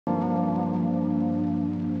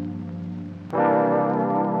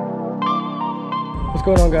What's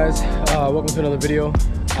going on, guys? Welcome to another video.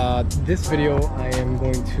 This video I am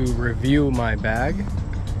going to review my bag.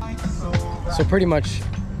 So pretty much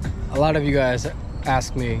a lot of you guys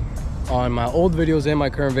ask me on my old videos and my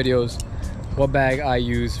current videos what bag I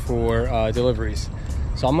use for deliveries.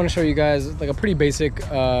 So I'm going to show you guys like a pretty basic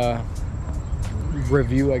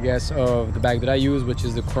review, I guess, of the bag that I use, which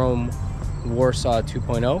is the Chrome Warsaw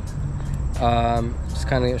 2.0. Just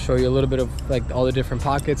kind of show you a little bit of like all the different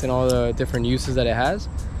pockets and all the different uses that it has,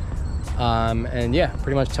 and yeah,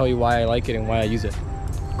 pretty much tell you why I like it and why I use it.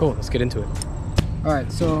 Cool, let's get into it. All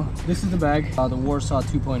right, so this is the bag, the Warsaw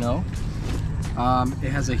 2.0. It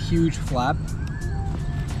has a huge flap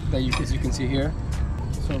that as you can see here,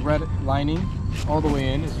 so red lining all the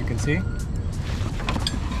way in, as you can see.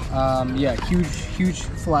 Yeah, huge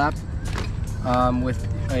flap with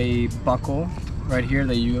a buckle right here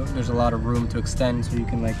that there's a lot of room to extend, so you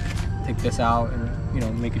can like take this out and, you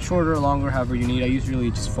know, make it shorter or longer, however you need. I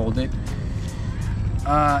usually just fold it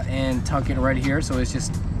and tuck it right here, so it's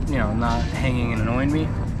just, you know, not hanging and annoying me.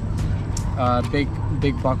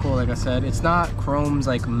 Big buckle, like I said. It's not Chrome's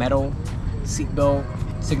like metal seatbelt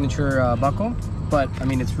signature buckle, but I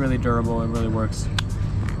mean, it's really durable. It really works.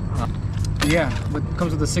 Yeah, it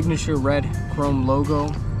comes with the signature red Chrome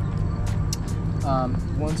logo.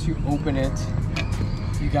 Once you open it,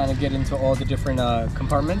 you kind of get into all the different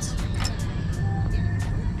compartments.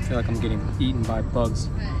 I feel like I'm getting eaten by bugs.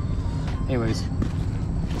 Anyways,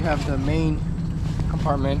 you have the main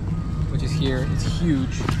compartment, which is here. It's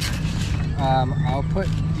huge. I'll put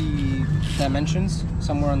the dimensions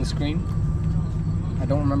somewhere on the screen. I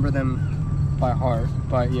don't remember them by heart,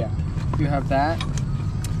 but yeah, you have that.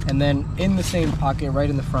 And then in the same pocket, right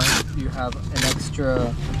in the front, you have an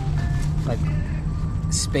extra like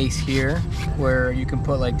space here where you can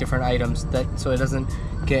put like different items, that so it doesn't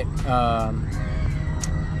get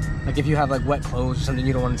like if you have like wet clothes or something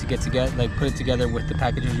you don't want it to get like put it together with the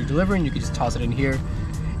packages you're delivering, you can just toss it in here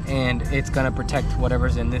and it's gonna protect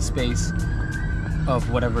whatever's in this space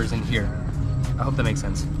of whatever's in here. I hope that makes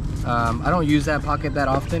sense. I don't use that pocket that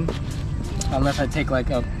often unless I take like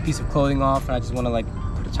a piece of clothing off and I just want to like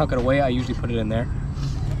tuck it away. I usually put it in there.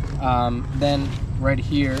 Then right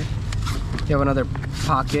here you have another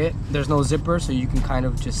pocket. There's no zipper, so you can kind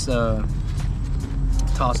of just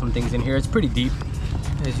toss some things in here. It's pretty deep,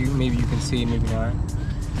 as maybe you can see, maybe not.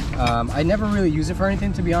 I never really use it for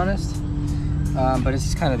anything, to be honest, but it's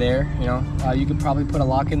just kind of there, you know. You could probably put a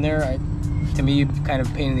lock in there. To me, kind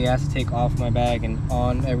of pain in the ass to take off my bag and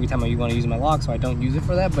on every time I want to use my lock, so I don't use it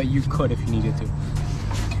for that, but you could if you needed to.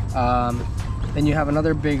 Then you have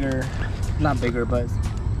another not bigger, but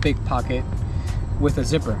big pocket with a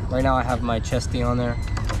zipper. Right now I have my chesty on there,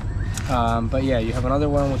 but yeah, you have another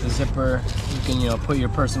one with a zipper. You can, you know, put your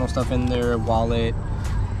personal stuff in there, wallet,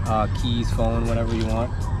 keys, phone, whatever you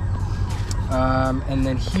want. And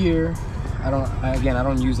then here, I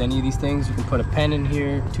don't use any of these things. You can put a pen in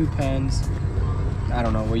here, 2 pens. I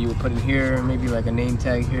don't know what you would put in here, maybe like a name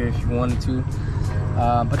tag here if you wanted to.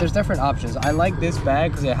 But there's different options. I like this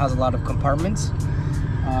bag because it has a lot of compartments.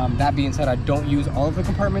 That being said, I don't use all of the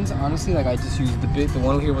compartments, honestly. Like, I just use the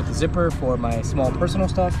one here with the zipper for my small personal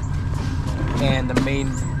stuff, and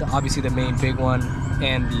obviously the main big one,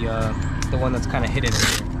 and the one that's kind of hidden in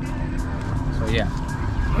here. So yeah.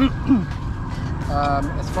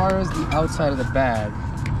 As far as the outside of the bag,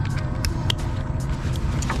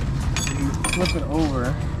 if you flip it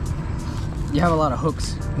over, you have a lot of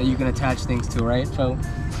hooks that you can attach things to, right? So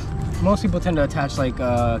most people tend to attach like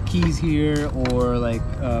keys here or like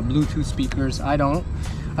Bluetooth speakers. I don't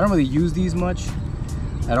really use these much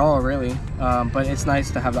at all, really, but it's nice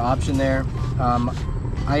to have the option there.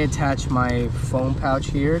 I attach my phone pouch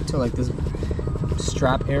here to like this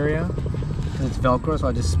strap area because it's Velcro, so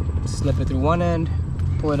I just slip it through one end,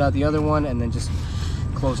 pull it out the other one, and then just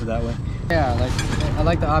close it that way. Yeah, like I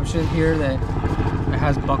like the option here that it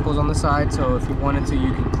has buckles on the side, so if you wanted to,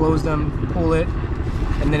 you can close them, pull it,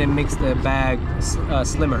 and then it makes the bag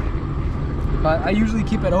slimmer. But I usually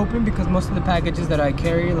keep it open because most of the packages that I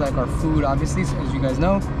carry like are food, obviously, as you guys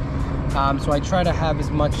know. So I try to have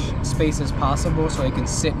as much space as possible so it can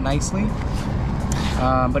sit nicely.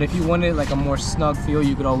 But if you wanted like a more snug feel,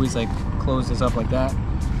 you could always like close this up like that.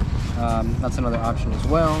 That's another option as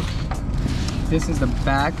well. This is the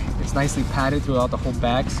back. It's nicely padded throughout the whole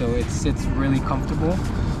bag, so it sits really comfortable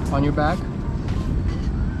on your back.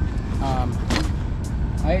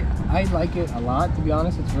 I like it a lot, to be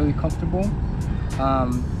honest. It's really comfortable.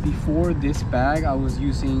 Before this bag, I was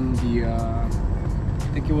using the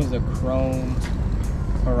I think it was the Chrome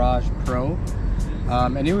Barrage Pro,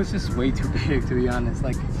 and it was just way too big, to be honest.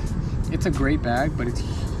 Like, it's a great bag, but it's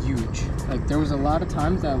huge. Like there was a lot of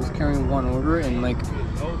times that I was carrying one order and like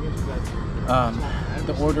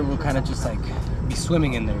the order would kind of just like be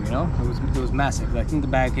swimming in there, you know. It was massive. I think the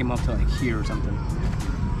bag came up to like here or something.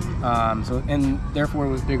 So, and therefore it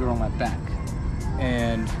was bigger on my back.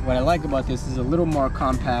 And what I like about this is a little more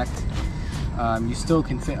compact. You still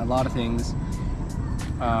can fit a lot of things,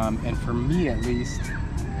 and for me at least,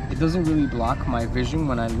 it doesn't really block my vision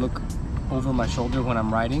when I look over my shoulder when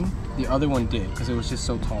I'm riding. The other one did, because it was just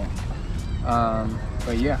so tall.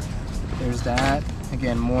 But yeah, there's that.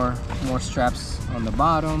 Again, more straps on the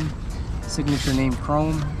bottom. Signature name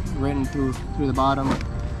chrome written through the bottom.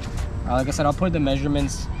 Like I said, I'll put the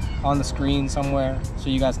measurements on the screen somewhere so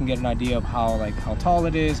you guys can get an idea of how tall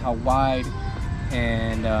it is, how wide,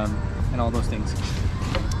 and all those things.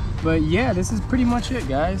 But yeah, this is pretty much it,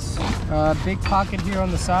 guys. Big pocket here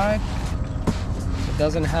on the side. It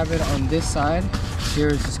doesn't have it on this side. Here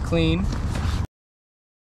is just clean.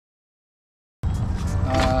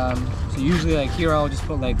 So usually like here I'll just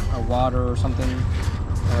put like a water or something,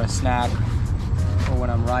 or a snack, or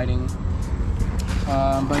when I'm riding.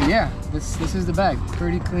 But yeah, this is the bag.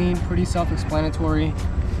 Pretty clean, pretty self-explanatory.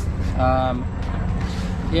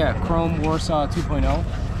 Yeah, Chrome Warsaw 2.0.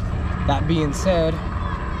 That being said,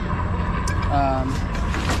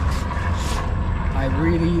 I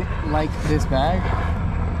really like this bag,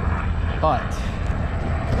 but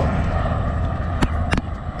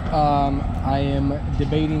I am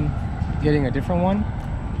debating getting a different one.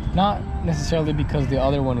 Not necessarily because the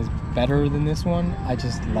other one is better than this one, I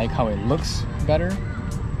just like how it looks better.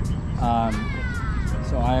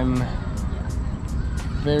 So I'm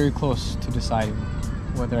very close to deciding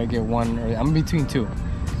whether I get one, or I'm between two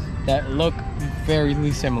that look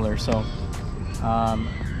very similar. So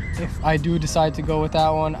if I do decide to go with that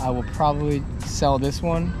one, I will probably sell this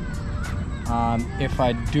one. If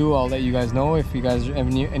I do, I'll let you guys know. If you guys,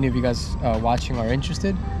 any of you guys watching are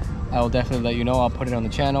interested, I will definitely let you know. I'll put it on the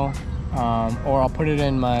channel, or I'll put it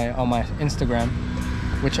in on my Instagram,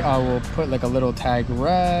 which I will put like a little tag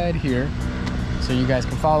right here, so you guys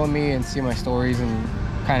can follow me and see my stories and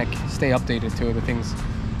kind of stay updated to the things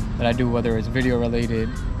that I do, whether it's video related,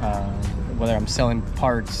 whether I'm selling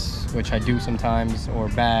parts, which I do sometimes, or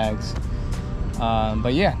bags.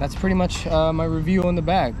 But yeah, that's pretty much my review on the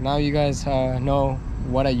bag. Now you guys know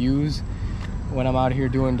what I use when I'm out here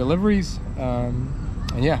doing deliveries.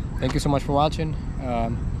 And yeah, thank you so much for watching.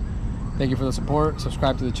 Thank you for the support.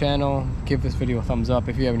 Subscribe to the channel. Give this video a thumbs up.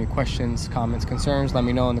 If you have any questions, comments, concerns, let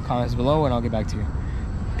me know in the comments below and I'll get back to you.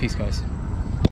 Peace, guys.